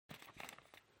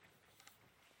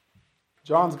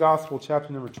John's Gospel,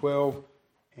 chapter number 12,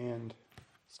 and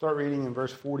start reading in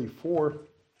verse 44.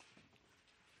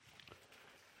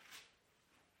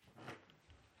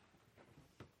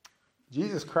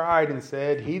 Jesus cried and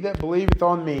said, "He that believeth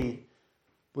on me,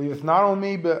 believeth not on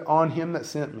me, but on him that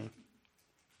sent me.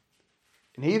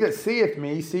 And he that seeth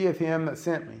me, seeth him that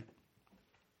sent me.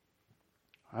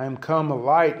 I am come a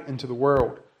light into the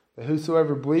world, that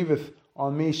whosoever believeth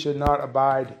on me should not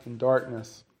abide in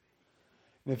darkness.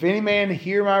 And if any man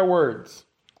hear my words,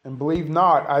 and believe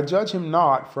not, I judge him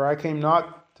not, for I came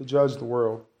not to judge the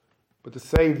world, but to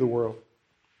save the world.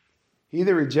 He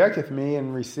that rejecteth me,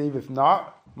 and receiveth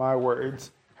not my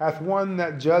words, hath one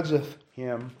that judgeth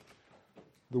him.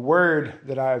 The word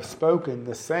that I have spoken,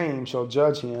 the same shall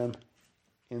judge him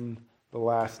in the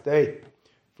last day.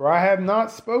 For I have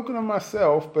not spoken of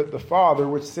myself, but the Father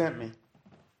which sent me.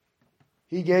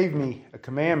 He gave me a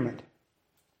commandment,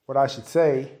 what I should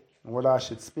say, and what I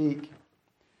should speak.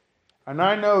 And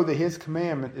I know that his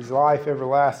commandment is life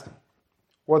everlasting.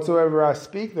 Whatsoever I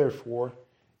speak, therefore,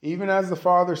 even as the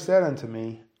Father said unto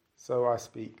me, so I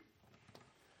speak."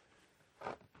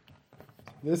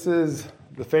 This is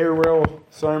the farewell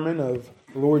sermon of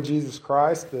the Lord Jesus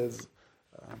Christ. As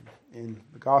in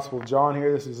the Gospel of John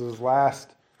here, this is his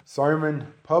last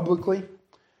sermon publicly.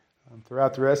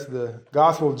 Throughout the rest of the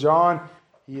Gospel of John,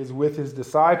 he is with his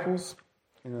disciples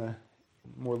in a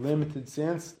more limited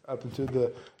sense up until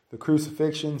the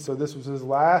crucifixion. So this was his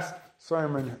last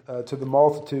sermon to the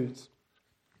multitudes.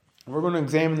 And we're going to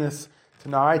examine this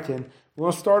tonight, and we're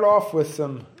going to start off with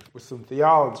some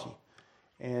theology.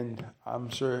 And I'm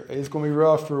sure it's going to be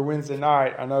rough for Wednesday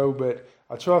night, I know, but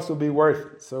I trust it'll be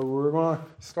worth it. So we're going to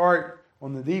start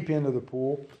on the deep end of the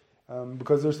pool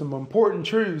because there's some important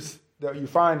truths that you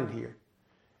find in here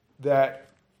that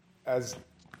as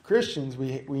Christians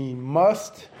we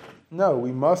must know.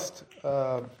 We must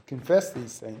confess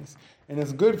these things, and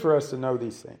it's good for us to know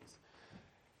these things.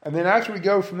 And then after we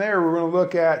go from there, we're going to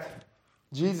look at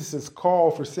Jesus'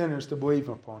 call for sinners to believe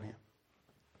upon him.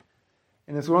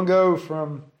 And it's going to go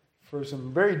for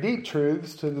some very deep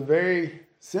truths to the very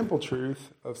simple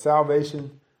truth of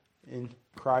salvation in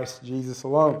Christ Jesus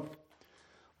alone.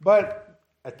 But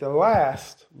at the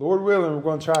last, Lord willing, we're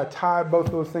going to try to tie both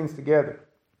those things together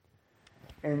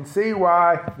and see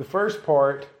why the first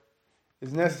part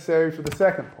is necessary for the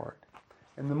second part.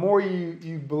 And the more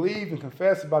you believe and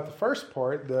confess about the first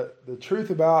part, the truth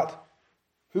about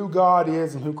who God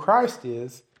is and who Christ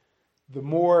is, the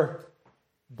more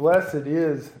blessed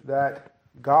is that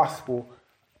gospel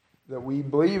that we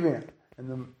believe in.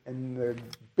 And the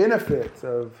benefits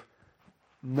of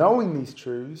knowing these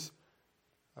truths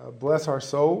bless our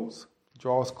souls,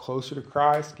 draw us closer to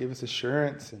Christ, give us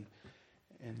assurance, and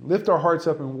lift our hearts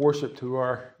up in worship to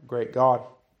our great God.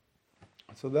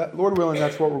 So that, Lord willing,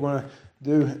 that's what we're going to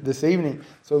do this evening.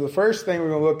 So the first thing we're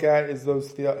going to look at is those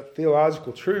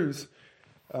theological truths.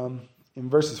 In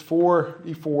verses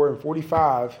 44 and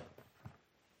 45,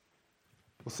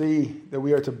 we'll see that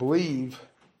we are to believe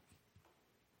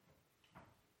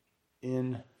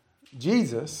in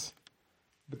Jesus,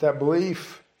 but that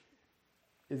belief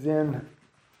is in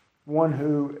one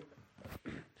who,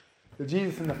 the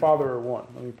Jesus and the Father are one.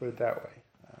 Let me put it that way.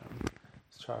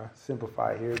 Let's try to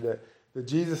simplify here. The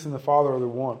Jesus and the Father are the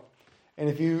one. And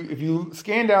if you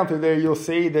scan down through there, you'll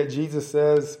see that Jesus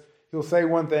says, he'll say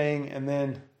one thing and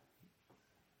then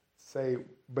say,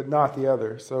 but not the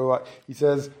other. So he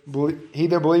says, "He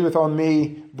that believeth on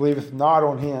me, believeth not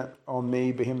on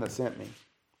me, but him that sent me."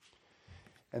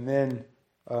 And then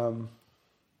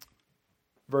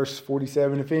verse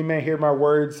 47, "If any man hear my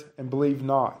words and believe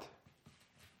not."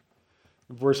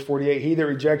 Verse 48, "He that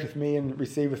rejecteth me and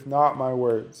receiveth not my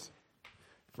words."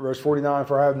 Verse 49,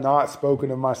 "For I have not spoken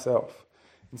of myself."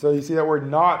 And so you see that word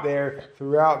 "not" there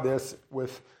throughout this,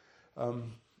 with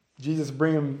Jesus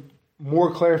bringing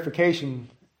more clarification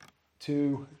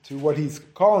to what he's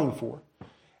calling for.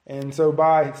 And so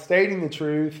by stating the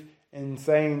truth and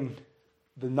saying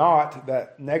the "not,"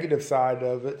 that negative side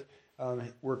of it,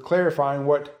 we're clarifying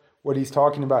what he's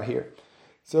talking about here.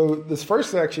 So this first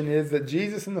section is that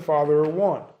Jesus and the Father are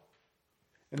one.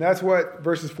 And that's what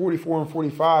verses 44 and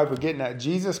 45 are getting at.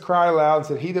 Jesus cried aloud and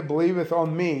said, "He that believeth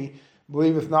on me,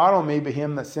 believeth not on me, but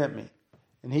him that sent me.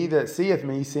 And he that seeth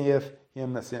me, seeth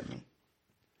him that sent me."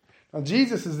 Now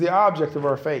Jesus is the object of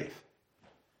our faith.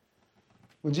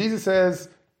 When Jesus says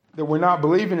that we're not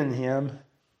believing in him,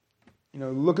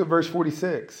 look at verse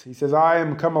 46. He says, "I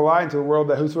am come a light into the world,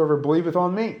 that whosoever believeth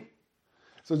on me."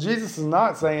 So Jesus is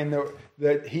not saying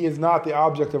that he is not the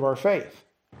object of our faith.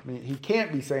 I mean, he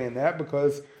can't be saying that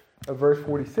because of verse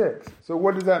 46. So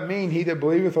what does that mean? "He that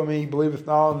believeth on me, believeth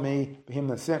not on me, but him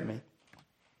that sent me."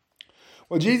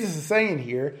 what Jesus is saying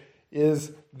here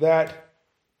is that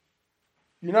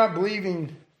you're not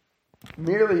believing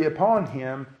merely upon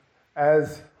him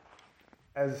as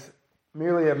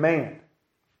merely a man,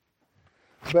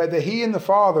 but that he and the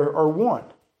Father are one.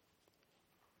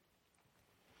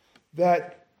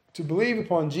 That to believe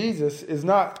upon Jesus is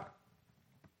not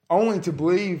only to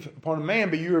believe upon a man,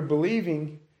 but you are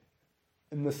believing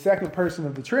in the second person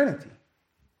of the Trinity.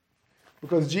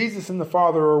 Because Jesus and the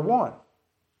Father are one.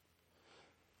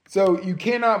 So you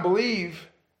cannot believe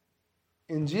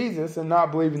in Jesus and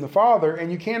not believe in the Father, and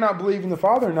you cannot believe in the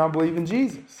Father and not believe in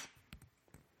Jesus.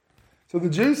 So the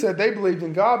Jews said they believed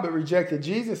in God but rejected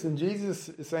Jesus, and Jesus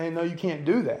is saying, no, you can't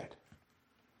do that.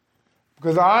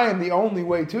 Because I am the only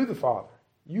way to the Father.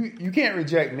 You can't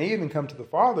reject me and then come to the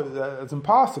Father. That's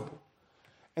impossible.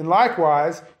 And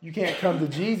likewise, you can't come to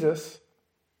Jesus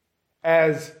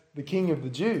as the King of the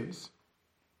Jews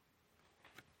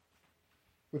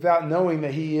without knowing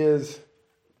that he is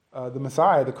the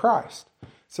Messiah, the Christ.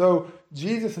 So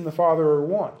Jesus and the Father are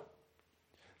one.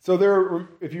 So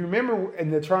if you remember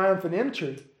in the triumphant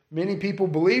entry, many people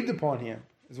believed upon him,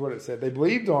 is what it said. They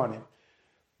believed on him.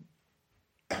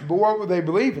 But what were they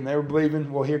believing? They were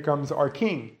believing, well, here comes our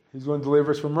king. He's going to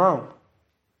deliver us from Rome.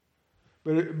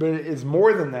 But it is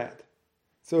more than that.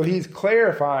 So he's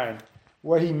clarifying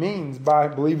what he means by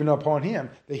believing upon him.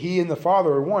 That he and the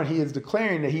Father are one. He is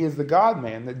declaring that he is the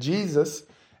God-man. That Jesus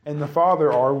and the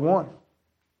Father are one.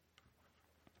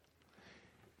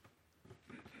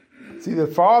 See, the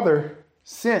Father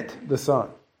sent the Son.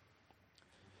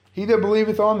 He that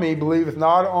believeth on me, believeth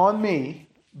not on me,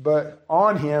 but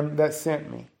on him that sent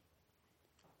me.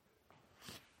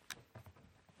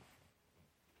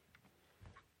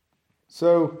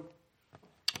 So,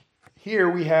 here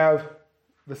we have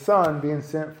the Son being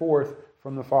sent forth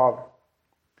from the Father.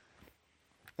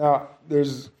 Now, I'm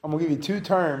going to give you two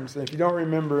terms, and if you don't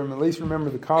remember them, at least remember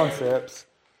the concepts.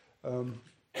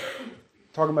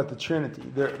 Talking about the Trinity.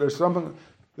 There's something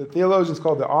the theologians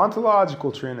call the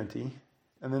ontological Trinity,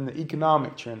 and then the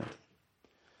economic Trinity.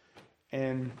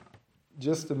 And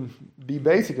just to be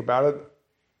basic about it,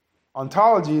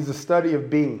 ontology is the study of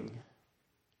being.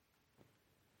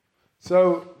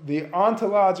 So the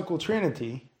ontological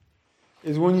Trinity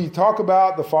is when you talk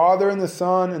about the Father and the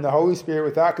Son and the Holy Spirit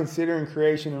without considering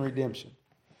creation and redemption.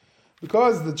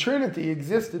 Because the Trinity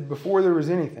existed before there was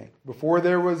anything. Before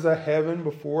there was a heaven,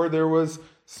 before there was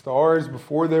stars,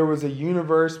 before there was a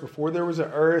universe, before there was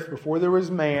an earth, before there was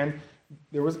man,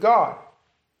 there was God.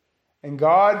 And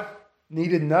God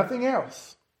needed nothing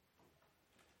else.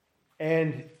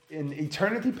 And in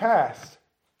eternity past,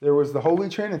 there was the Holy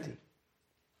Trinity.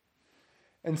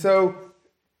 And so,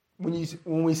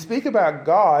 when we speak about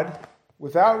God,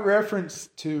 without reference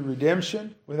to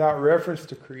redemption, without reference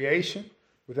to creation,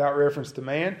 without reference to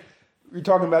man, we're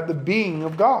talking about the being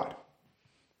of God.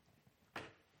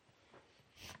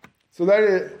 So that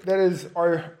is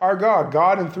our God,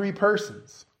 God in three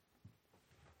persons.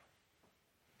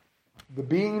 The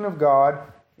being of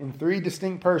God in three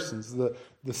distinct persons.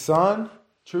 The Son,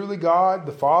 truly God,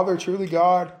 the Father, truly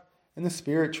God, and the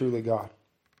Spirit, truly God.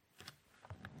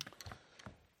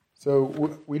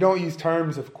 So we don't use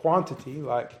terms of quantity,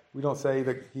 like we don't say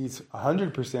that he's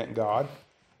 100% God,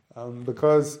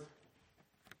 because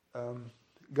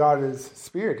God is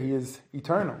spirit, he is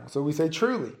eternal. So we say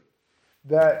truly,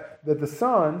 that the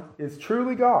Son is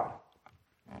truly God.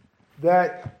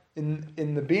 That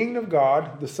in the being of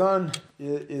God, the Son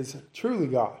is truly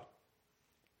God.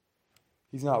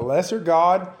 He's not lesser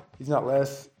God, he's not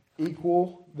less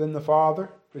equal than the Father,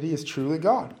 but he is truly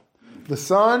God. The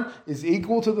Son is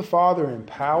equal to the Father in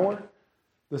power.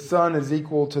 The Son is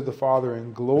equal to the Father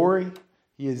in glory.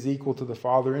 He is equal to the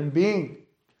Father in being.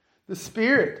 The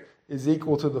Spirit is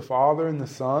equal to the Father and the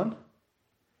Son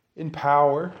in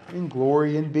power, in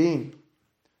glory, in being.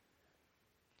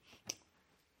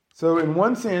 So in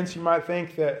one sense, you might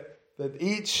think that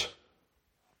each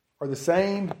are the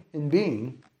same in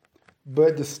being,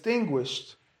 but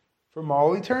distinguished from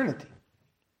all eternity.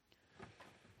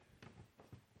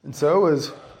 And so,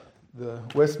 as the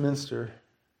Westminster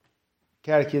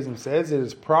Catechism says, it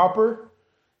is proper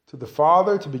to the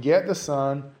Father to beget the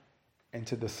Son, and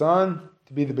to the Son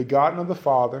to be the begotten of the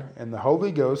Father, and the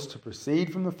Holy Ghost to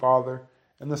proceed from the Father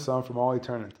and the Son from all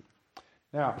eternity.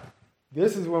 Now,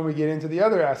 this is when we get into the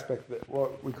other aspect, that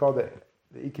what we call the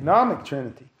economic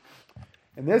Trinity.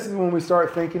 And this is when we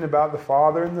start thinking about the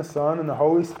Father and the Son and the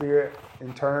Holy Spirit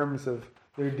in terms of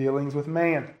their dealings with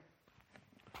man,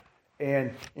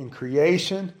 and in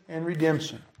creation and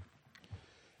redemption.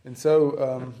 And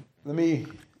so let me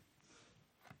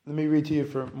read to you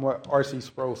from what R.C.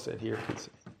 Sproul said here.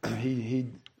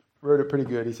 He wrote it pretty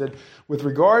good. He said, with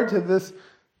regard to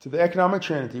the economic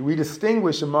Trinity, we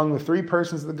distinguish among the three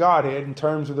persons of the Godhead in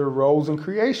terms of their roles in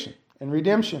creation and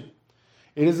redemption.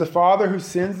 It is the Father who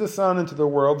sends the Son into the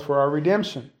world for our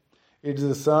redemption. It is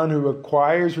the Son who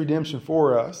acquires redemption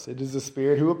for us. It is the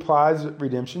Spirit who applies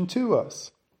redemption to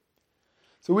us.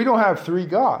 So we don't have three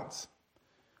gods.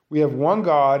 We have one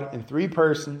God in three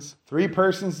persons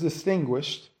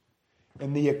distinguished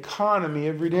in the economy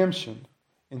of redemption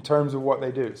in terms of what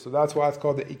they do. So that's why it's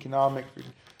called the economic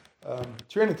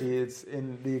Trinity. It's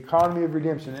in the economy of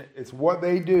redemption. It's what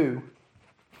they do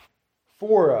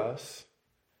for us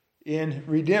in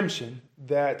redemption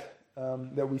that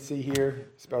we see here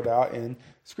spelled out in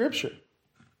Scripture.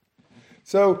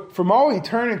 So from all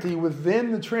eternity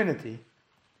within the Trinity,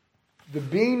 the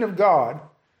being of God,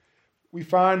 we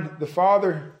find the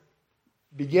Father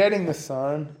begetting the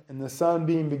Son and the Son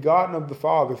being begotten of the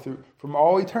Father from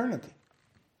all eternity.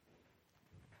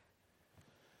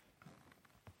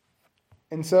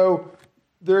 And so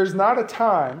there's not a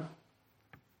time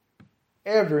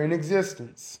ever in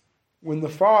existence when the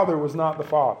Father was not the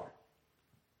Father.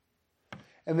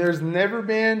 And there's never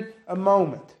been a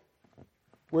moment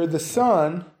where the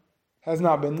Son has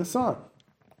not been the Son.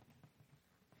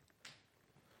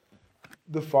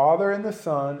 The Father and the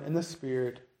Son and the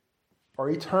Spirit are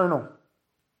eternal.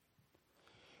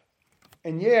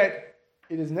 And yet,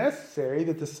 it is necessary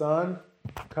that the Son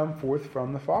come forth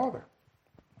from the Father.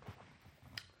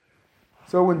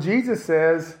 So when Jesus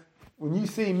says, when you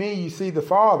see me, you see the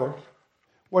Father,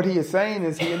 what he is saying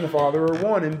is he and the Father are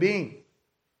one in being.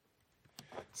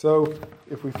 So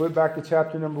if we flip back to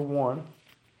chapter number 1,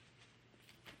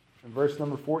 and verse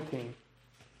number 14.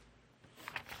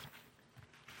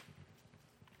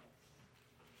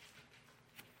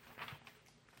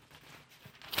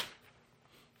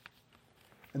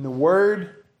 And the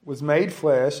Word was made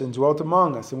flesh and dwelt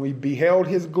among us, and we beheld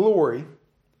his glory,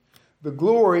 the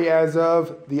glory as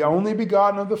of the only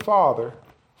begotten of the Father,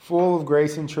 full of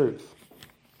grace and truth.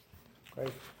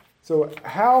 Okay? So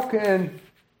how can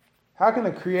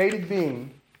a created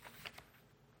being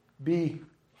be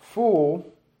full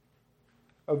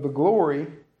of the glory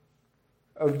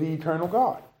of the eternal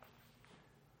God?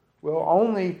 Well,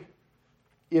 only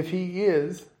if he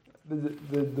is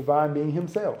the divine being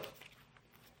himself.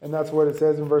 And that's what it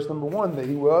says in verse number 1, that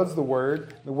he was the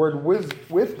Word was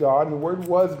with God, and the Word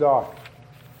was God.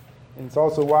 And it's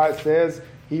also why it says,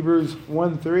 Hebrews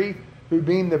 1:3, who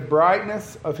being the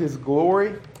brightness of his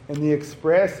glory and the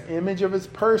express image of his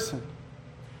person,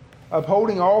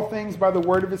 upholding all things by the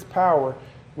word of his power,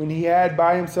 when he had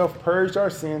by himself purged our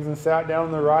sins and sat down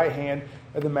on the right hand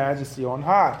of the majesty on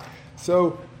high.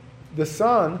 So the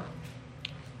Son,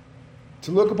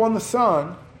 to look upon the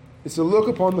Son, is to look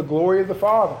upon the glory of the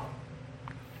Father.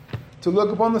 To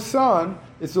look upon the Son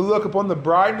is to look upon the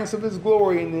brightness of his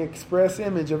glory and the express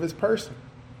image of his person.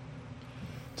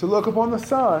 To look upon the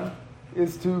Son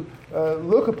is to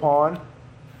look upon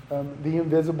the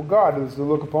invisible God. It is to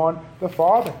look upon the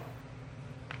Father.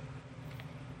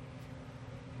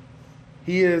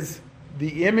 He is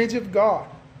the image of God.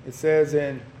 It says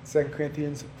in 2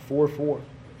 Corinthians 4:4.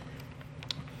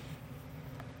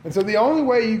 And so the only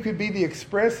way you could be the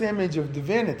express image of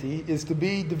divinity is to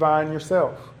be divine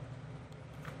yourself.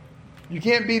 You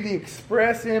can't be the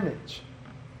express image,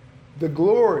 the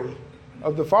glory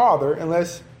of the Father,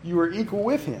 unless you are equal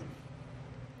with him.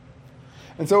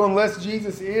 And so unless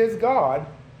Jesus is God,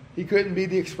 he couldn't be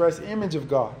the express image of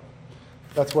God.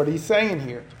 That's what he's saying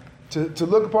here. To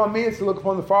look upon me is to look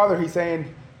upon the Father. He's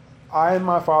saying, I and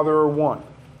my Father are one.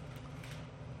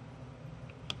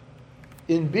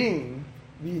 In being,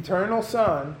 the eternal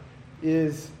Son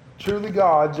is truly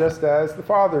God, just as the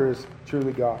Father is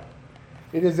truly God.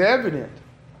 It is evident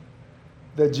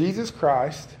that Jesus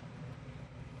Christ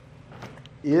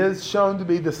is shown to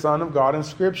be the Son of God in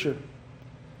Scripture.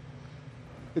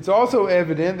 It's also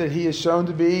evident that he is shown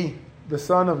to be the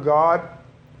Son of God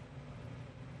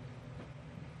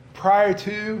prior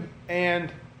to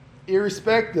and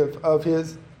irrespective of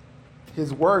his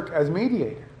work as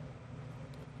mediator.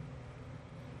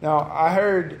 Now, I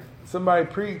heard somebody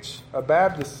preach, a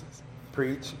Baptist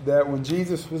preach, that when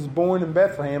Jesus was born in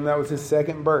Bethlehem, that was his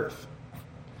second birth.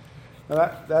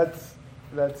 Now,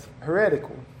 that's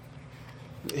heretical.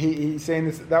 He's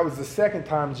saying that was the second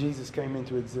time Jesus came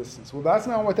into existence. Well, that's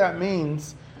not what that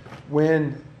means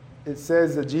when it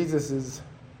says that Jesus is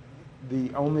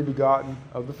the only begotten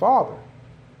of the Father.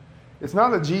 It's not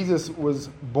that Jesus was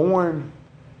born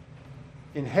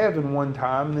in heaven one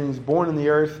time and then he's born in the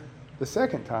earth the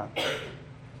second time.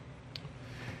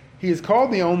 He is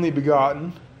called the only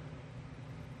begotten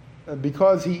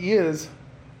because he is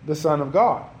the Son of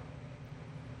God.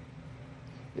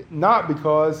 not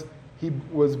because he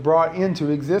was brought into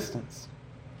existence.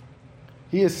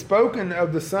 He has spoken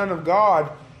of the Son of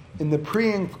God in the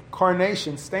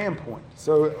pre-incarnation standpoint.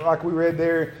 So like we read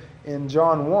there in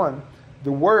John 1,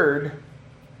 the Word,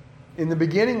 in the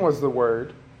beginning was the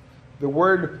Word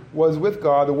was with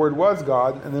God, the Word was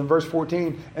God, and then verse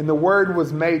 14, and the Word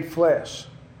was made flesh.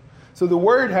 So the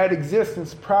Word had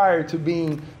existence prior to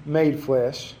being made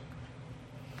flesh.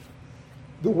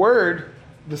 The Word,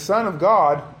 the Son of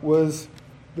God, was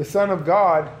the Son of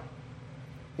God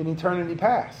in eternity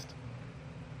past.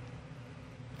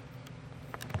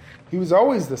 He was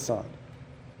always the Son.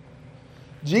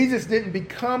 Jesus didn't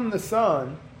become the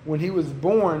Son when he was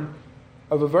born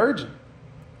of a virgin.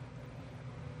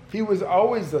 He was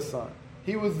always the Son.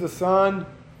 He was the Son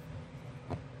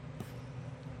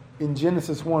in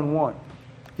Genesis 1:1.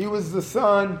 He was the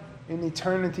Son in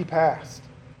eternity past.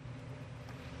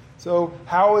 So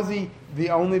how is he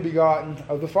the only begotten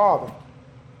of the Father?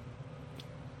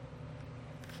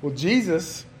 Well,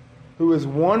 Jesus, who is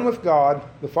one with God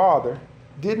the Father,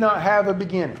 did not have a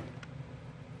beginning.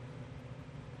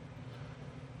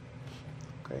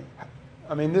 Okay,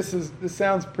 I mean this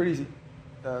sounds pretty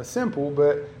simple,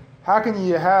 but how can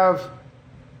you have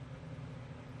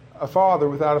a father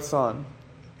without a son,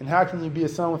 and how can you be a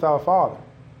son without a father?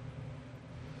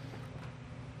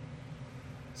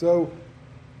 So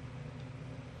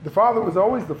the Father was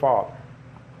always the Father,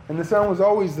 and the Son was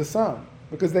always the Son,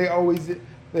 because there's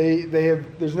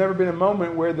never been a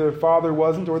moment where the Father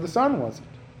wasn't or the Son wasn't.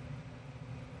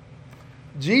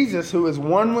 Jesus, who is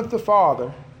one with the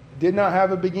Father, did not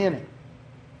have a beginning.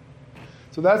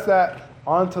 So that's that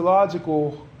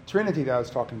ontological Trinity that I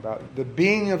was talking about. The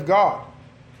being of God.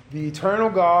 The eternal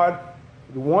God,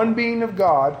 the one being of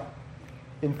God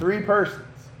in three persons.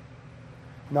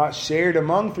 Not shared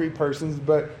among three persons,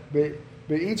 but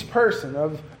each person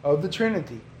of the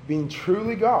Trinity being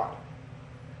truly God.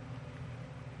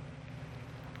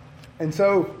 And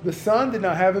so the Son did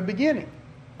not have a beginning.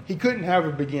 He couldn't have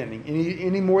a beginning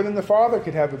any more than the Father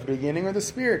could have a beginning or the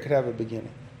Spirit could have a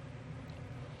beginning.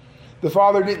 The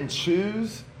Father didn't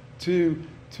choose to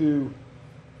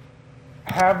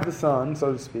have the Son,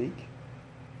 so to speak,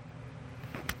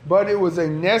 but it was a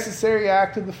necessary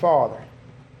act of the Father.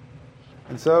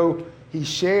 And so he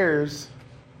shares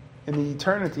in the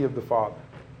eternity of the Father.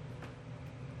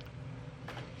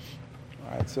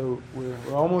 All right, so we're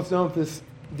almost done with this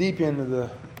deep end of the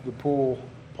pool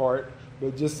part,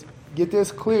 but just get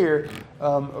this clear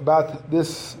about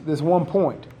this one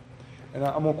point. And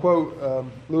I'm going to quote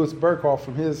Louis Berkhoff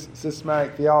from his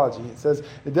Systematic Theology. It says,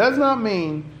 "It does not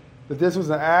mean that this was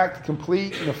an act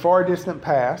complete in the far distant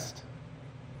past,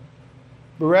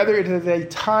 but rather it is a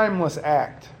timeless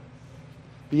act.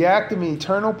 The act of an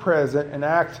eternal present, an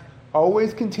act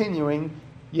always continuing,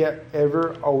 yet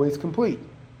ever always complete.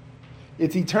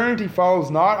 Its eternity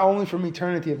follows not only from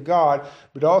eternity of God,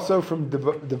 but also from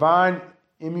divine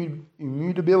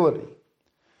immutability."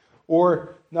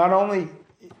 Or not only,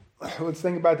 let's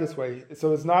think about it this way.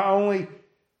 So it's not only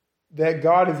that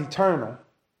God is eternal,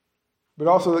 but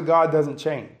also that God doesn't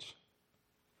change.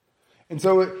 And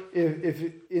so if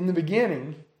in the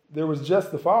beginning there was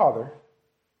just the Father,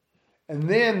 and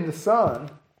then the Son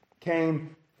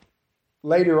came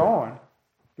later on,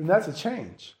 then that's a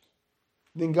change.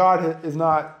 Then God is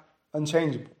not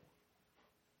unchangeable.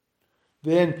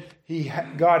 Then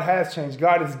God has changed.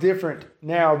 God is different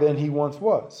now than he once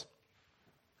was.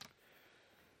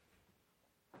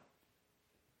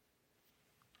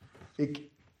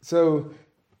 So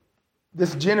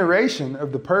this generation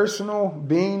of the personal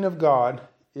being of God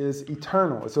is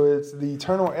eternal. So it's the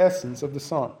eternal essence of the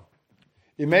Son.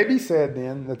 It may be said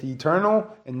then that the eternal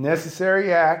and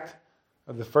necessary act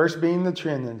of the first being the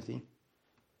Trinity,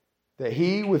 that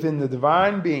he within the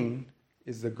divine being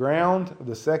is the ground of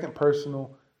the second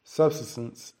personal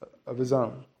subsistence of his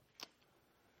own.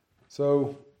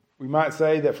 So we might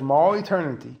say that from all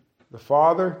eternity, the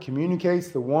Father communicates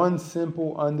the one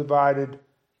simple, undivided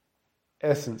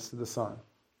essence to the Son.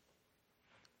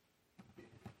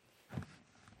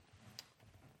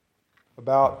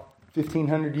 About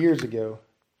 1,500 years ago,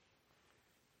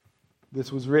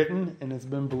 this was written and it's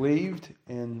been believed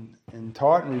and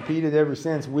taught and repeated ever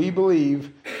since. We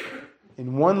believe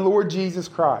in one Lord Jesus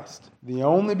Christ, the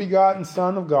only begotten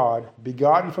Son of God,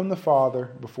 begotten from the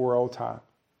Father before all time.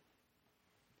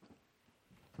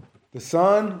 The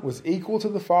Son was equal to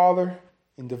the Father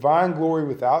in divine glory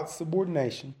without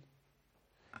subordination.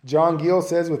 John Gill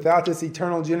says, without this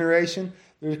eternal generation,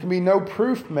 there can be no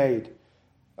proof made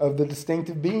of the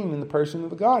distinctive being in the person of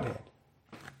the Godhead.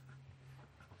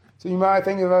 So you might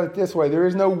think about it this way. There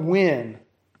is no win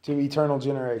to eternal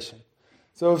generation.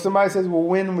 So if somebody says, well,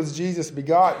 when was Jesus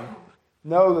begotten?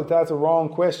 Know that that's a wrong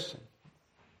question.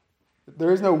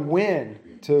 There is no when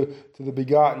to the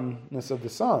begottenness of the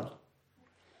Son.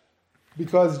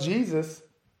 Because Jesus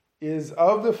is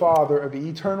of the Father of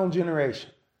eternal generation.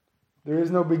 There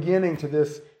is no beginning to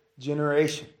this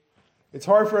generation. It's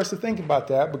hard for us to think about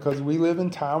that because we live in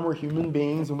time where human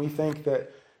beings, and we think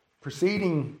that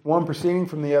one proceeding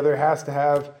from the other has to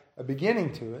have a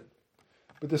beginning to it.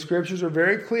 But the scriptures are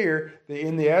very clear that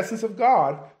in the essence of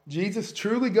God, Jesus,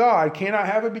 truly God, cannot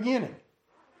have a beginning.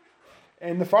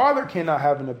 And the Father cannot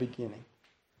have a beginning.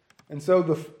 And so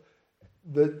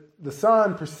the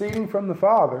Son proceeding from the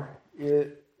Father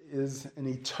is an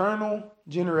eternal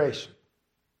generation.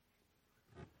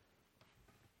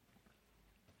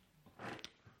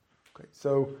 Okay,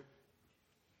 so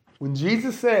when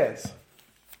Jesus says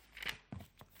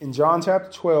in John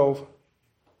chapter 12,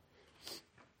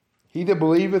 he that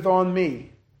believeth on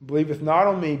me, believeth not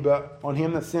on me, but on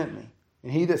him that sent me.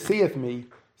 And he that seeth me,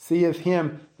 seeth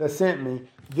him that sent me.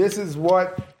 This is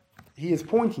what he is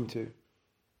pointing to.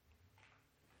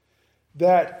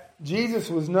 That Jesus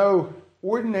was no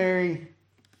ordinary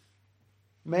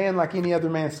man like any other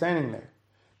man standing there.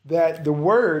 That the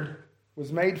Word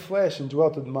was made flesh and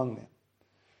dwelt among them.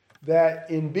 That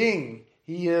in being,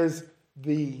 he is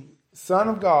the Son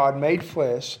of God made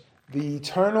flesh, the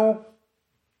eternal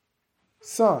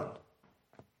Son,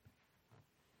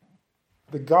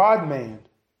 the God-man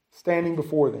standing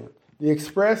before them, the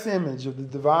express image of the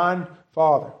divine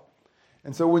Father.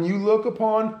 And so when you look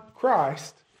upon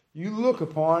Christ, you look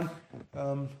upon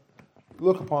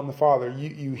the Father.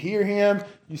 You hear him,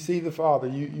 you see the Father.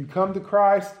 You come to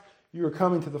Christ, you are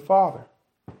coming to the Father.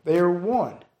 They are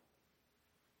one.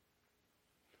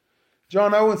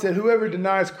 John Owen said, whoever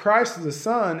denies Christ as a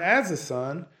son,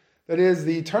 that is,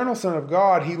 the eternal Son of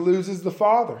God, he loses the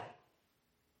Father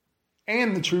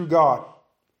and the true God.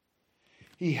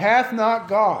 He hath not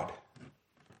God.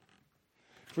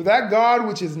 For that God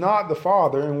which is not the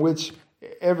Father, and which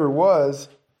ever was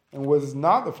and was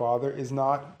not the Father, is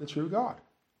not the true God.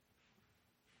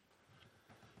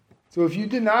 So if you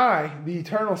deny the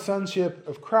eternal sonship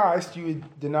of Christ, you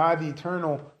would deny the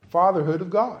eternal fatherhood of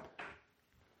God.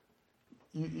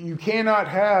 You cannot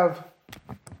have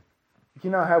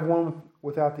one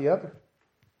without the other.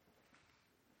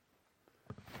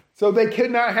 So they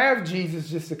could not have Jesus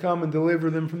just to come and deliver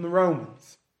them from the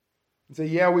Romans. And say,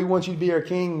 yeah, we want you to be our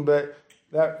king, but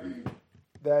that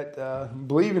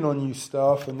believing on you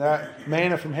stuff and that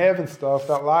manna from heaven stuff,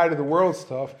 that light of the world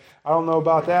stuff, I don't know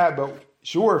about that, but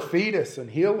sure, feed us and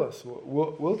heal us.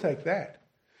 We'll take that.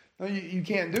 No, you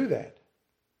can't do that.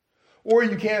 Or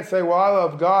you can't say, well, I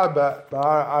love God, but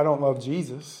I don't love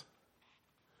Jesus.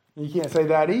 You can't say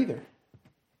that either.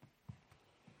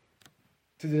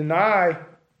 To deny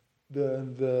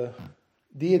the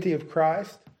deity of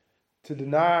Christ, to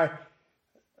deny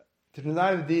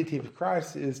the deity of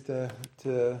Christ is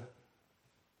to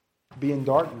be in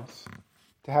darkness,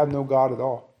 to have no God at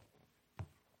all.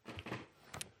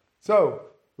 So,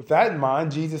 with that in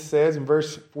mind, Jesus says in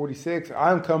verse 46,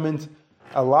 I am come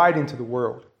a light into the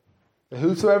world, that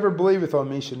whosoever believeth on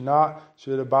me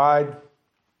should abide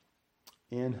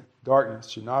in darkness,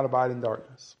 should not abide in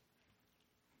darkness.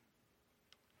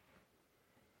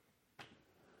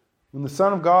 When the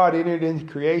Son of God entered into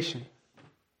creation,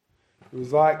 it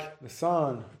was like the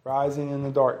sun rising in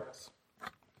the darkness.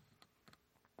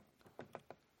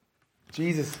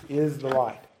 Jesus is the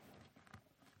light.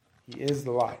 He is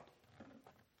the light.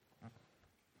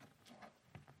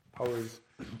 I was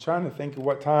trying to think of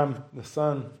what time the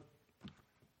sun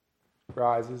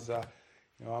rises.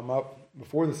 I'm up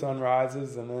before the sun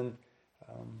rises, and then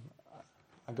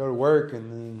I go to work,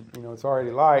 and then it's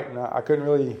already light, and I couldn't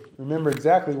really remember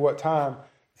exactly what time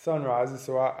the sun rises,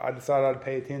 so I decided I'd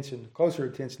pay closer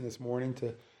attention this morning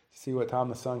to see what time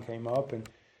the sun came up, and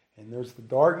there's the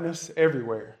darkness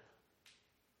everywhere.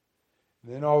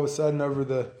 And then all of a sudden, over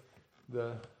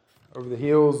the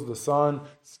hills, the sun,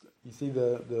 you see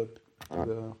the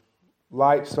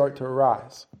light start to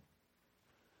arise.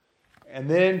 And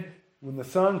then when the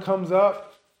sun comes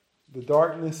up, the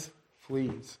darkness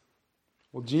flees.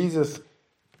 Well, Jesus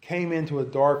came into a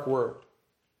dark world.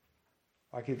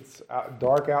 Like it's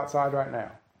dark outside right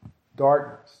now.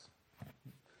 Darkness.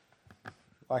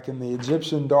 Like in the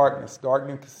Egyptian darkness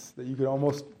that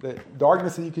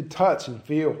you could touch and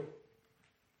feel.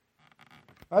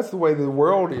 That's the way the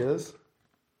world is,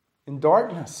 in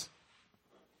darkness.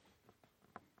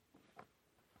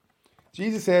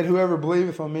 Jesus said, whoever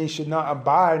believeth on me should not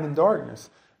abide in darkness.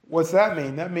 What's that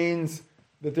mean? That means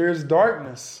that there's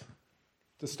darkness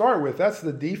to start with. That's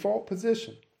the default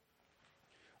position.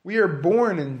 We are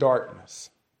born in darkness.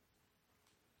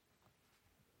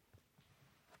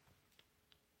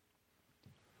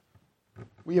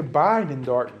 We abide in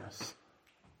darkness.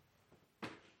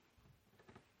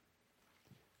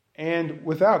 And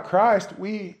without Christ,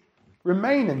 we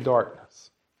remain in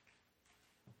darkness.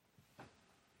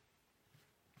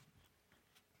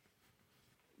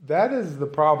 That is the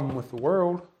problem with the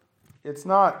world. It's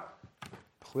not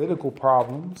political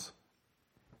problems.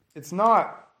 It's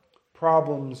not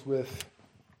problems with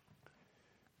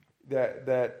that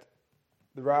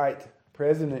the right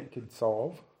president could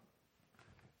solve.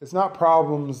 It's not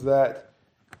problems that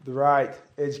the right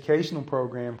educational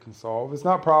program can solve. It's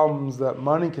not problems that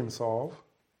money can solve.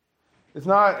 It's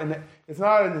not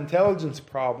an intelligence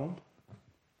problem.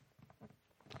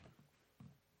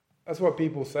 That's what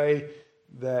people say,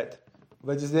 that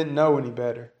they just didn't know any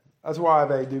better. That's why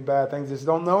they do bad things. They just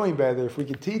don't know any better. If we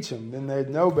could teach them, then they'd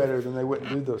know better, then they wouldn't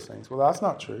do those things. Well, that's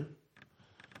not true.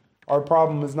 Our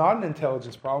problem is not an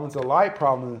intelligence problem. It's a light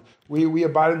problem. We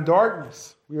abide in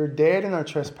darkness. We are dead in our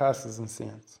trespasses and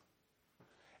sins.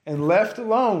 And left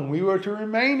alone, we were to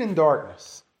remain in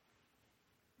darkness.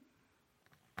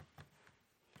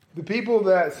 The people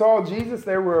that saw Jesus,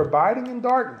 they were abiding in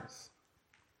darkness.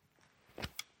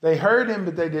 They heard him,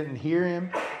 but they didn't hear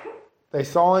him. They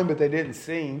saw him, but they didn't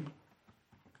see him.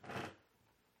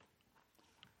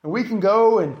 And we can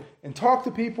go and talk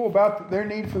to people about their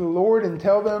need for the Lord and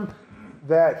tell them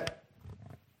that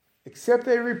except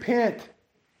they repent,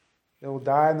 they will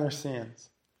die in their sins.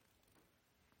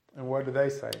 And what do they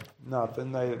say?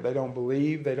 Nothing. They don't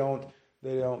believe. They don't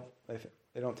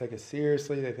take us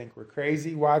seriously. They think we're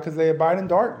crazy. Why? Because they abide in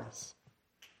darkness.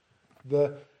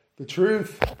 The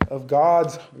truth of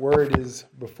God's word is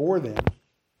before them,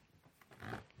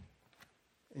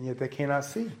 and yet they cannot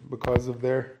see because of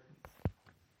their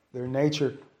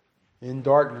nature in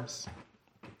darkness.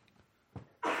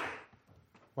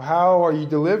 Well, how are you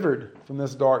delivered from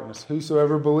this darkness?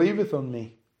 Whosoever believeth on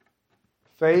me.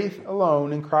 Faith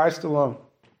alone in Christ alone.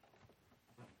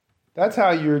 That's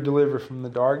how you're delivered from the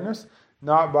darkness.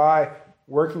 Not by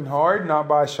working hard, not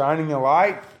by shining a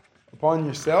light upon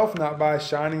yourself, not by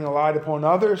shining a light upon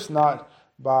others, not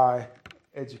by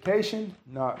education,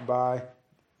 not by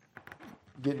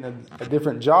getting a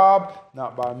different job,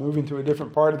 not by moving to a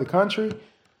different part of the country,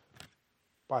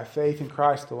 by faith in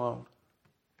Christ alone.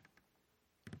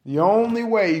 The only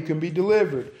way you can be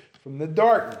delivered from the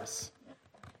darkness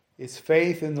is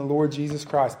faith in the Lord Jesus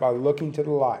Christ, by looking to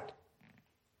the light.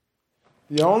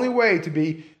 The only way to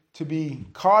be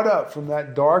caught up from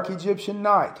that dark Egyptian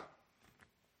night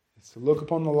is to look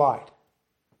upon the light.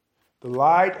 The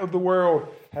light of the world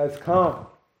has come.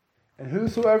 And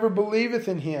whosoever believeth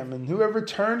in him, and whoever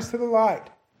turns to the light,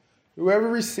 whoever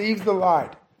receives the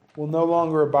light, will no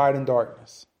longer abide in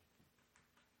darkness.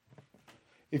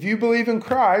 If you believe in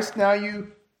Christ, now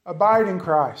you abide in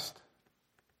Christ.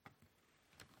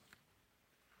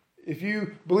 If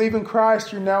you believe in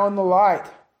Christ, you're now in the light.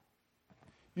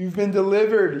 You've been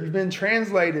delivered, you've been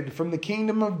translated from the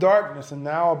kingdom of darkness and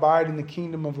now abide in the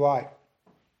kingdom of light.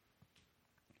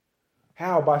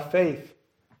 How? By faith.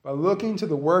 By looking to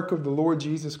the work of the Lord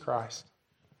Jesus Christ.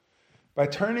 By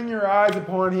turning your eyes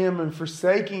upon him and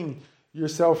forsaking your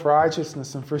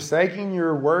self-righteousness and forsaking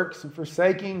your works and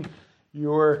forsaking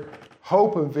your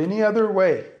hope of any other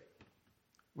way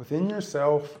within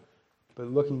yourself, but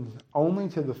looking only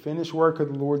to the finished work of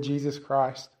the Lord Jesus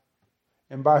Christ.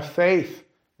 And by faith,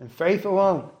 and faith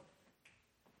alone,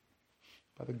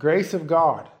 by the grace of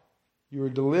God, you are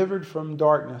delivered from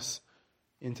darkness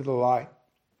into the light.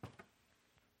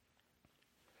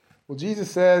 Well,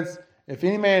 Jesus says, if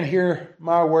any man hear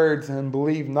my words and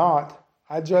believe not,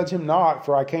 I judge him not,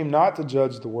 for I came not to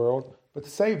judge the world, but to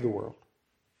save the world.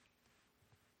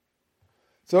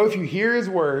 So if you hear his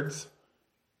words,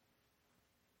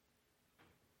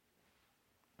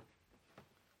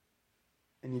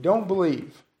 and you don't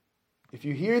believe, if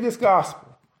you hear this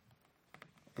gospel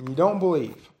and you don't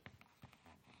believe,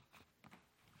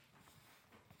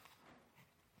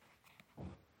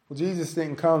 well, Jesus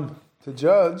didn't come to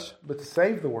judge, but to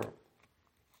save the world.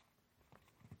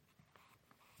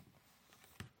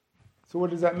 So what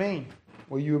does that mean?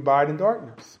 Well, you abide in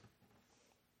darkness.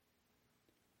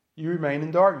 You remain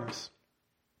in darkness.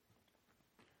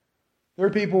 There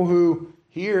are people who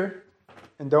hear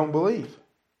and don't believe.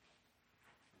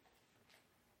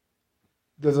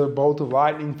 Does a bolt of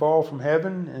lightning fall from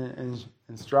heaven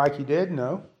and strike you dead?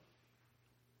 No.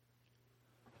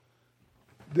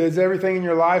 Does everything in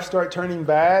your life start turning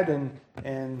bad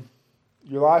and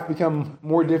your life become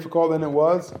more difficult than it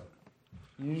was?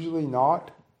 Usually not.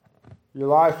 Your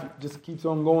life just keeps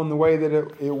on going the way that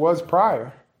it was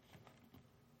prior.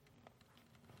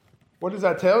 What does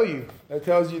that tell you? That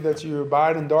tells you that you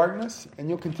abide in darkness and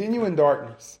you'll continue in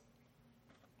darkness.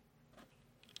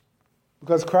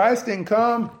 Because Christ didn't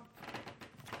come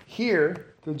here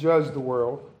to judge the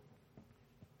world.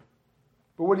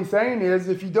 But what he's saying is,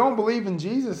 if you don't believe in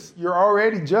Jesus, you're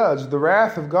already judged. The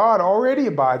wrath of God already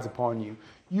abides upon you.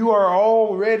 You are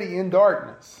already in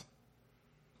darkness.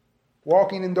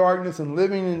 Walking in darkness and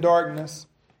living in darkness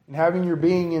and having your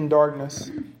being in darkness.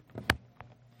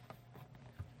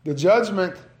 The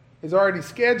judgment is already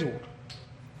scheduled.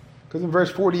 Because in verse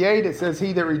 48 it says,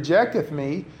 He that rejecteth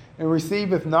me and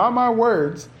receiveth not my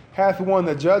words hath one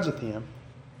that judgeth him.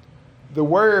 The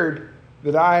word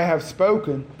that I have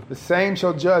spoken, the same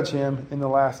shall judge him in the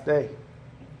last day.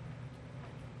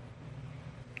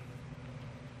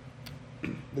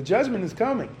 The judgment is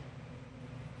coming.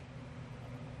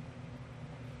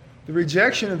 The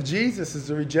rejection of Jesus is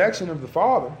the rejection of the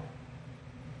Father.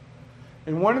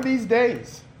 And one of these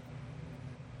days,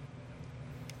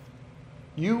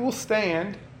 you will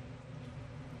stand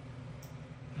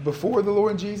before the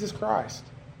Lord Jesus Christ.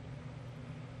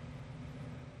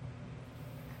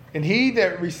 And he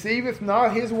that receiveth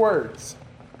not his words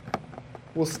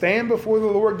will stand before the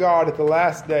Lord God at the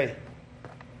last day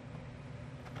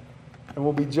and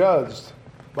will be judged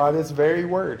by this very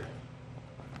word.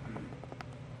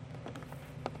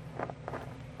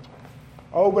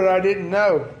 Oh, but I didn't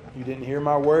know. You didn't hear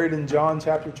my word in John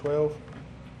chapter 12?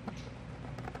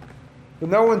 But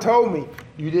no one told me.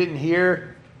 You didn't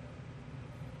hear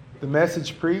the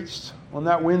message preached on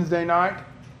that Wednesday night?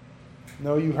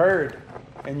 No, you heard,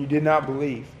 and you did not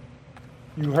believe.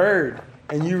 You heard,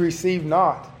 and you received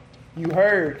not. You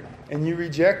heard, and you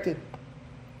rejected.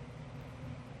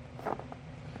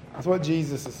 That's what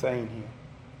Jesus is saying here.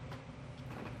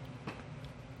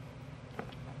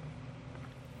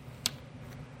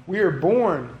 We are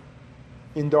born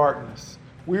in darkness.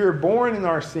 We are born in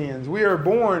our sins. We are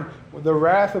born with the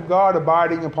wrath of God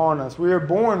abiding upon us. We are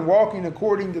born walking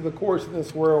according to the course of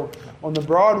this world on the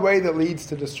broad way that leads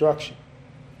to destruction.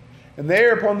 And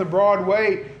there upon the broad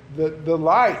way, the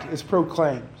light is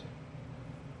proclaimed.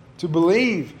 To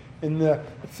believe in the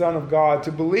Son of God,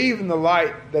 to believe in the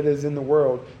light that is in the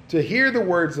world, to hear the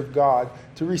words of God,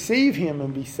 to receive Him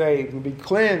and be saved, and be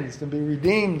cleansed, and be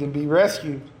redeemed, and be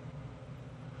rescued.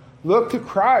 Look to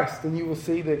Christ and you will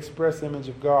see the express image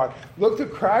of God. Look to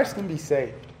Christ and be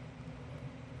saved.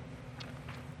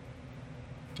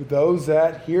 To those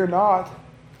that hear not,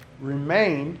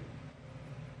 remain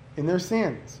in their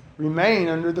sins. Remain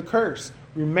under the curse.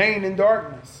 Remain in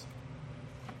darkness.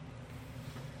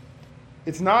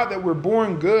 It's not that we're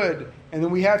born good and then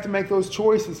we have to make those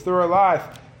choices through our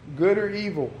life, good or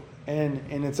evil. And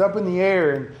it's up in the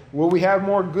air. And will we have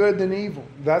more good than evil?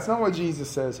 That's not what Jesus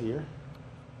says here.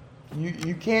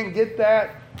 You can't get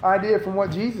that idea from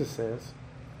what Jesus says.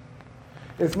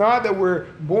 It's not that we're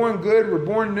born good, we're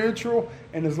born neutral,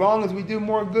 and as long as we do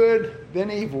more good than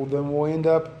evil, then we'll end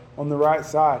up on the right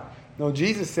side. No,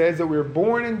 Jesus says that we're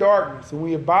born in darkness, and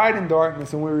we abide in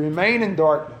darkness, and we remain in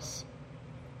darkness.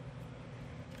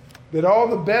 That all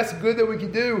the best good that we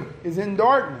can do is in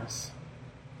darkness.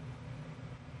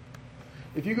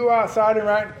 If you go outside and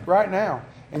right now,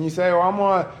 and you say, I'm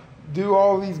going to do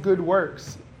all these good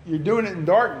works, you're doing it in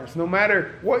darkness, no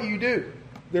matter what you do.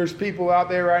 There's people out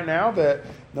there right now that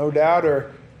no doubt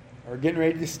are getting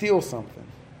ready to steal something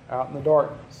out in the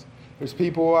darkness. There's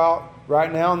people out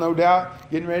right now, no doubt,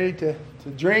 getting ready to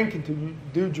drink and to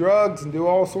do drugs and do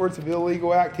all sorts of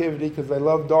illegal activity because they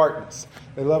love darkness.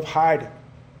 They love hiding.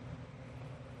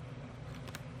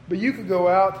 But you could go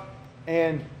out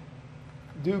and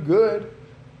do good.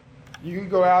 You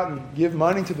could go out and give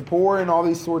money to the poor and all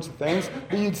these sorts of things,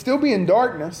 but you'd still be in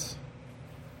darkness.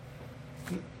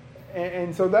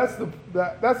 And so that's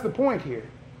the point here.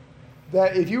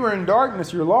 That if you are in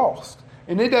darkness, you're lost.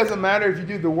 And it doesn't matter if you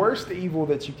do the worst evil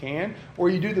that you can, or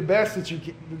you do the best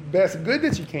good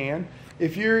that you can.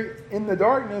 If you're in the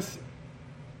darkness,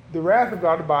 the wrath of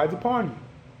God abides upon you.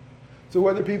 So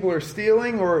whether people are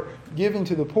stealing or giving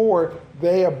to the poor,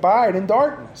 they abide in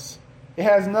darkness. It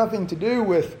has nothing to do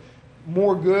with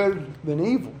more good than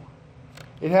evil.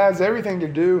 It has everything to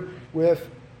do with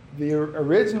the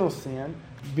original sin,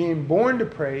 being born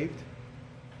depraved,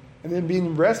 and then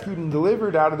being rescued and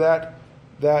delivered out of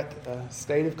that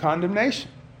state of condemnation.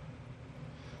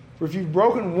 For if you've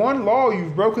broken one law,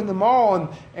 you've broken them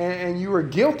all, and you are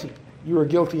guilty. You are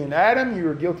guilty in Adam, you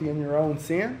are guilty in your own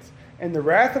sins, and the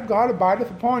wrath of God abideth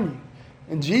upon you.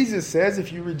 And Jesus says,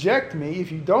 if you reject me,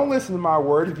 if you don't listen to my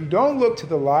word, if you don't look to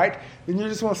the light, then you're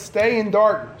just going to stay in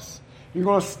darkness. You're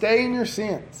going to stay in your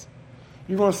sins.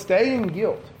 You're going to stay in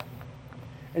guilt.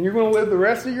 And you're going to live the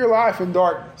rest of your life in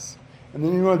darkness. And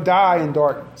then you're going to die in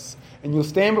darkness. And you'll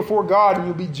stand before God and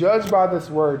you'll be judged by this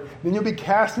word. Then you'll be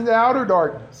cast into outer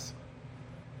darkness.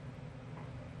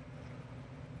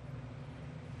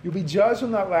 You'll be judged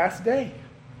on that last day.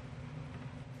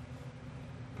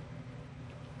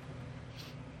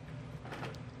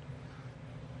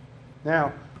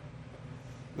 Now,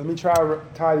 let me try to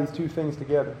tie these two things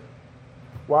together.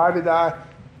 Why did I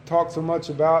talk so much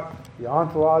about the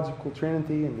ontological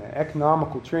Trinity and the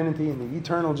economical Trinity and the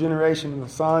eternal generation of the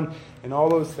Son and all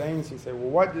those things? You say,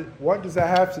 well, what does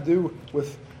that have to do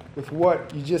with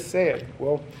what you just said?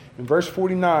 Well, in verse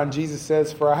 49, Jesus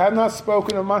says, "For I have not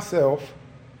spoken of myself,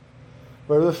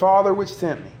 but of the Father which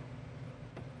sent me.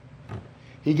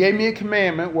 He gave me a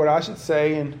commandment, what I should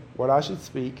say and what I should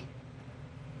speak.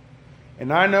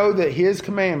 And I know that his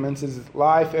commandments is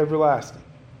life everlasting.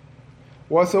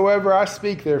 Whatsoever I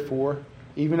speak, therefore,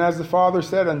 even as the Father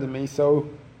said unto me, so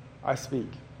I speak."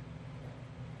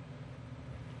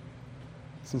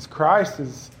 Since Christ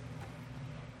has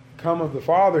come of the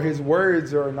Father, his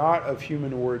words are not of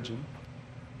human origin.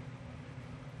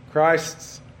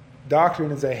 Christ's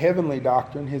doctrine is a heavenly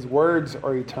doctrine. His words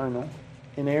are eternal,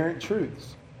 inerrant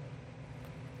truths.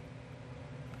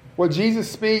 What Jesus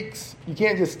speaks, you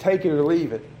can't just take it or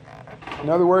leave it. In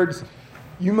other words,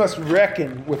 you must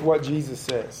reckon with what Jesus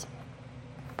says.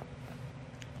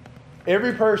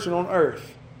 Every person on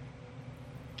earth,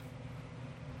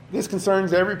 this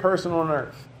concerns every person on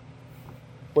earth,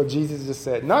 what Jesus just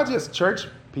said. Not just church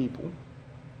people,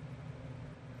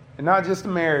 and not just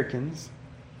Americans,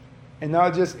 and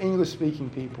not just English-speaking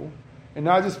people, and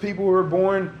not just people who were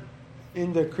born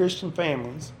into Christian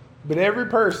families, but every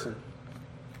person,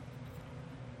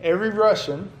 every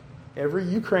Russian, every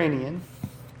Ukrainian,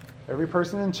 every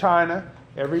person in China,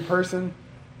 every person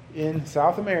in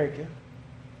South America,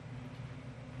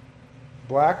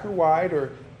 black or white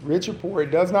or rich or poor,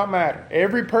 it does not matter.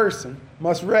 Every person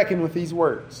must reckon with these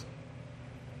words.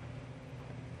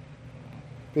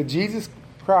 That Jesus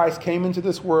Christ came into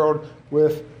this world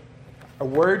with a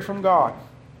word from God,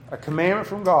 a commandment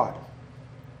from God.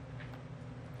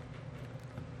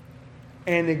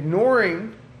 And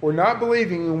ignoring or not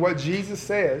believing in what Jesus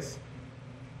says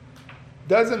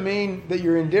doesn't mean that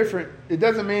you're indifferent. It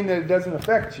doesn't mean that it doesn't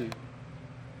affect you.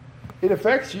 It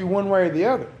affects you one way or the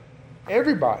other.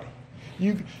 Everybody.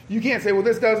 You can't say, well,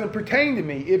 this doesn't pertain to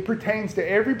me. It pertains to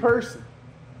every person.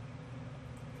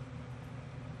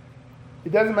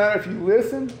 It doesn't matter if you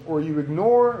listen or you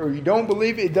ignore or you don't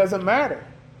believe it. It doesn't matter.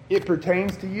 It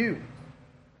pertains to you.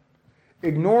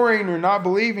 Ignoring or not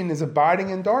believing is abiding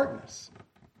in darkness.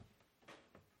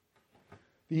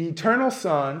 The eternal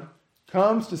Son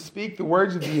comes to speak the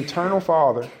words of the eternal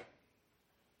Father.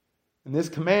 And this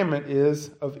commandment is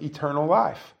of eternal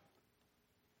life.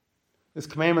 This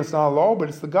commandment is not a law, but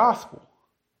it's the gospel.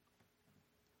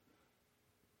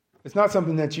 It's not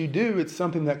something that you do, it's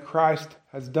something that Christ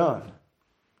has done.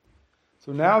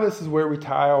 So now this is where we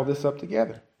tie all this up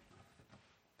together.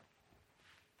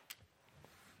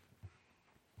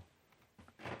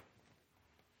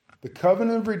 The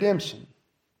covenant of redemption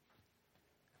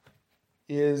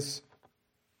is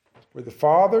where the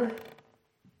Father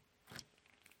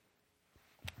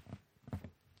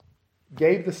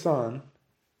gave the Son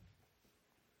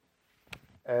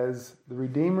as the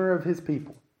Redeemer of his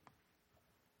people.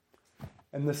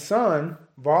 And the Son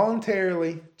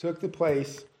voluntarily took the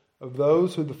place of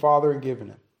those who the Father had given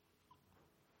him.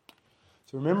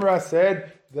 So remember I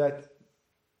said that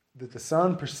the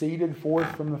Son proceeded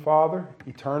forth from the Father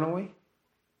eternally?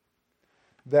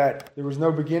 That there was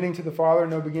no beginning to the Father,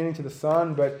 no beginning to the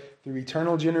Son, but through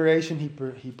eternal generation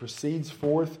he proceeds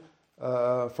forth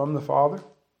from the Father?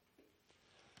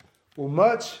 Well,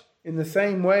 much in the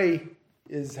same way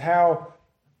is how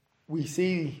we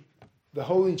see the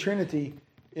Holy Trinity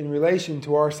in relation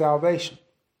to our salvation.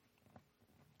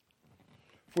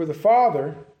 For the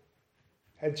Father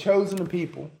had chosen a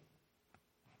people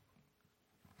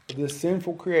of this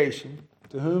sinful creation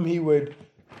to whom he would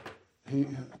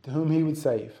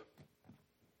save.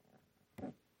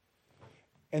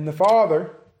 And the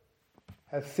Father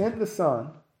has sent the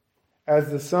Son, as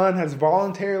the Son has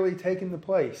voluntarily taken the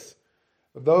place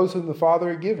of those whom the Father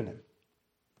had given him.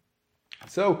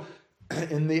 So,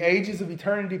 in the ages of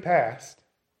eternity past,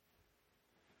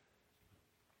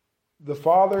 the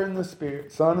Father and the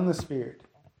Spirit, Son and the Spirit,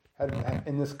 had,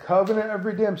 in this covenant of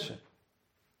redemption,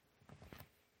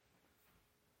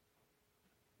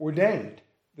 ordained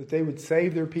that they would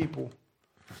save their people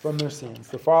from their sins.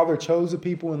 The Father chose a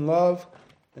people in love,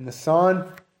 and the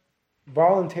Son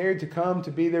volunteered to come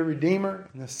to be their Redeemer,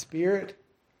 and the Spirit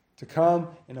to come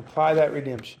and apply that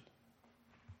redemption.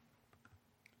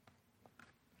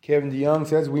 Kevin DeYoung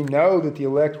says, we know that the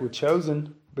elect were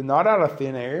chosen, but not out of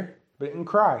thin air, but in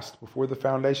Christ before the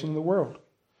foundation of the world.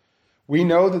 We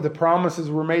know that the promises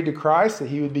were made to Christ that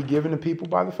he would be given to people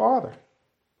by the Father.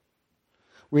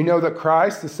 We know that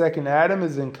Christ, the second Adam,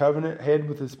 is in covenant head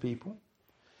with his people.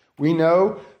 We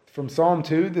know from Psalm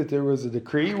 2 that there was a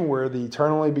decree where the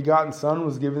eternally begotten Son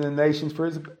was given the nations for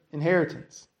his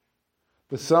inheritance.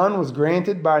 The Son was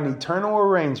granted by an eternal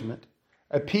arrangement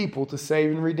a people to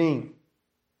save and redeem.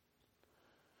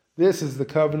 This is the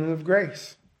covenant of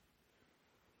grace,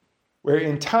 where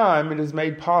in time it is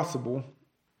made possible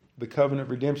the covenant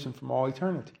of redemption from all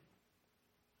eternity.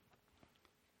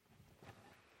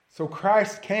 So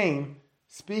Christ came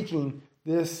speaking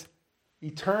of this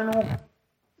eternal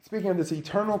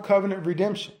covenant of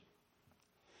redemption.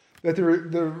 That the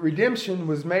redemption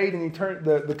was made in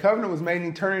the covenant was made in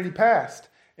eternity past,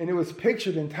 and it was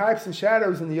pictured in types and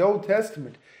shadows in the Old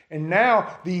Testament. And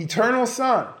now the eternal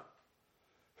Son,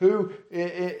 who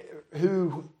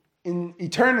in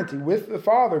eternity with the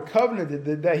Father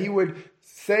covenanted that he would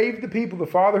save the people the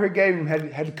Father had gave him,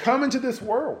 had come into this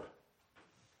world,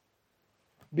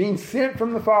 being sent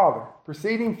from the Father,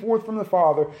 proceeding forth from the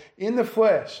Father in the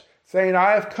flesh, saying,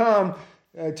 I have come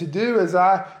to do as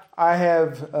I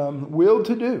have willed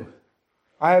to do.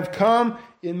 I have come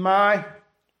in my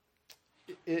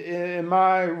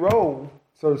role,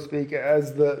 so to speak,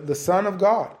 as the Son of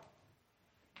God,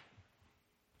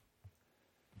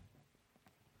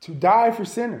 to die for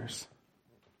sinners.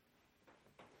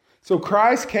 So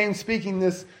Christ came speaking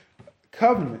this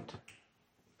covenant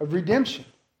of redemption,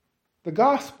 the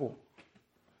gospel,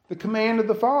 the command of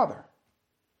the Father.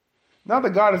 Not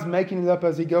that God is making it up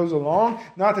as he goes along,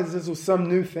 not that this was some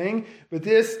new thing, but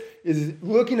this is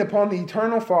looking upon the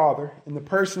eternal Father in the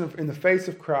face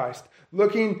of Christ,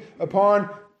 looking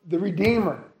upon the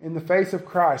Redeemer in the face of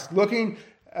Christ, looking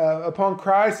upon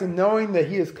Christ and knowing that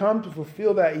he has come to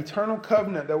fulfill that eternal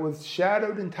covenant that was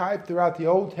shadowed and typed throughout the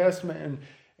Old Testament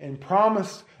and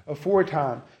promised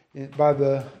aforetime by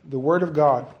the Word of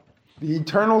God. The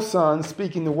eternal Son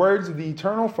speaking the words of the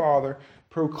eternal Father,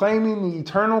 proclaiming the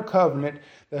eternal covenant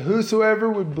that whosoever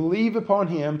would believe upon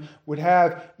him would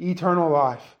have eternal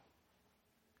life.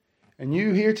 And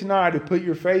you here tonight who put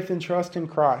your faith and trust in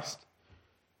Christ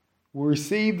will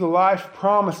receive the life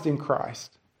promised in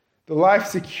Christ, the life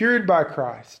secured by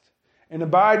Christ, and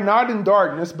abide not in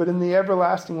darkness but in the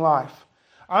everlasting life.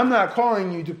 I'm not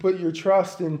calling you to put your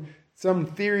trust in some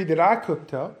theory that I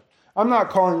cooked up. I'm not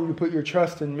calling you to put your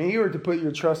trust in me or to put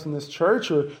your trust in this church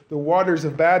or the waters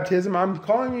of baptism. I'm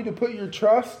calling you to put your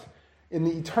trust in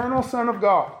the eternal Son of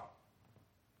God.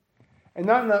 And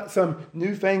not some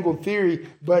newfangled theory,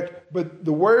 but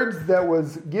the words that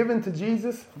was given to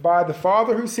Jesus by the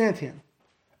Father who sent him.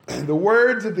 The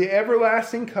words of the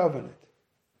everlasting covenant.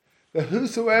 That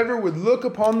whosoever would look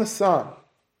upon the Son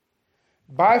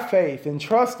by faith and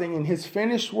trusting in his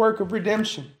finished work of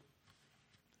redemption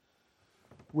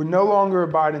would no longer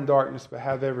abide in darkness but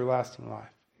have everlasting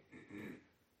life.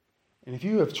 And if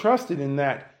you have trusted in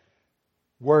that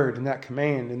word, in that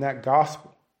command, in that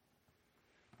gospel,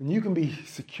 then you can be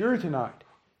secure tonight.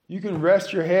 You can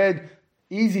rest your head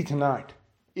easy tonight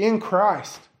in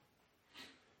Christ.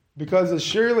 Because as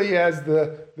surely as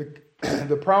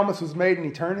the promise was made in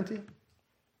eternity,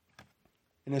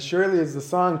 and as surely as the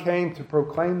Son came to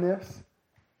proclaim this,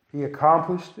 he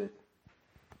accomplished it.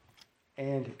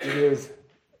 And it is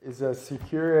as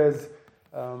secure as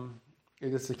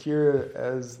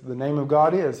the name of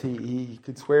God is. He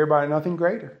could swear by nothing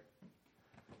greater.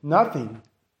 Nothing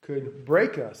could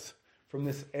break us from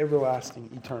this everlasting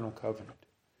eternal covenant.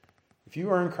 If you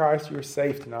are in Christ, you are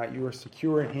safe tonight. You are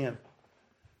secure in him.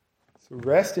 So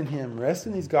rest in him. Rest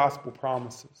in these gospel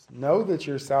promises. Know that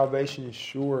your salvation is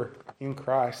sure in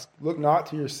Christ. Look not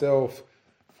to yourself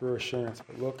for assurance,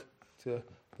 but look to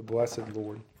the blessed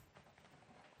Lord.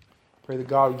 Pray that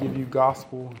God will give you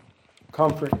gospel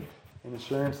comfort and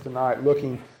assurance tonight,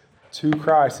 looking to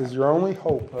Christ as your only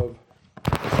hope of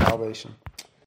salvation.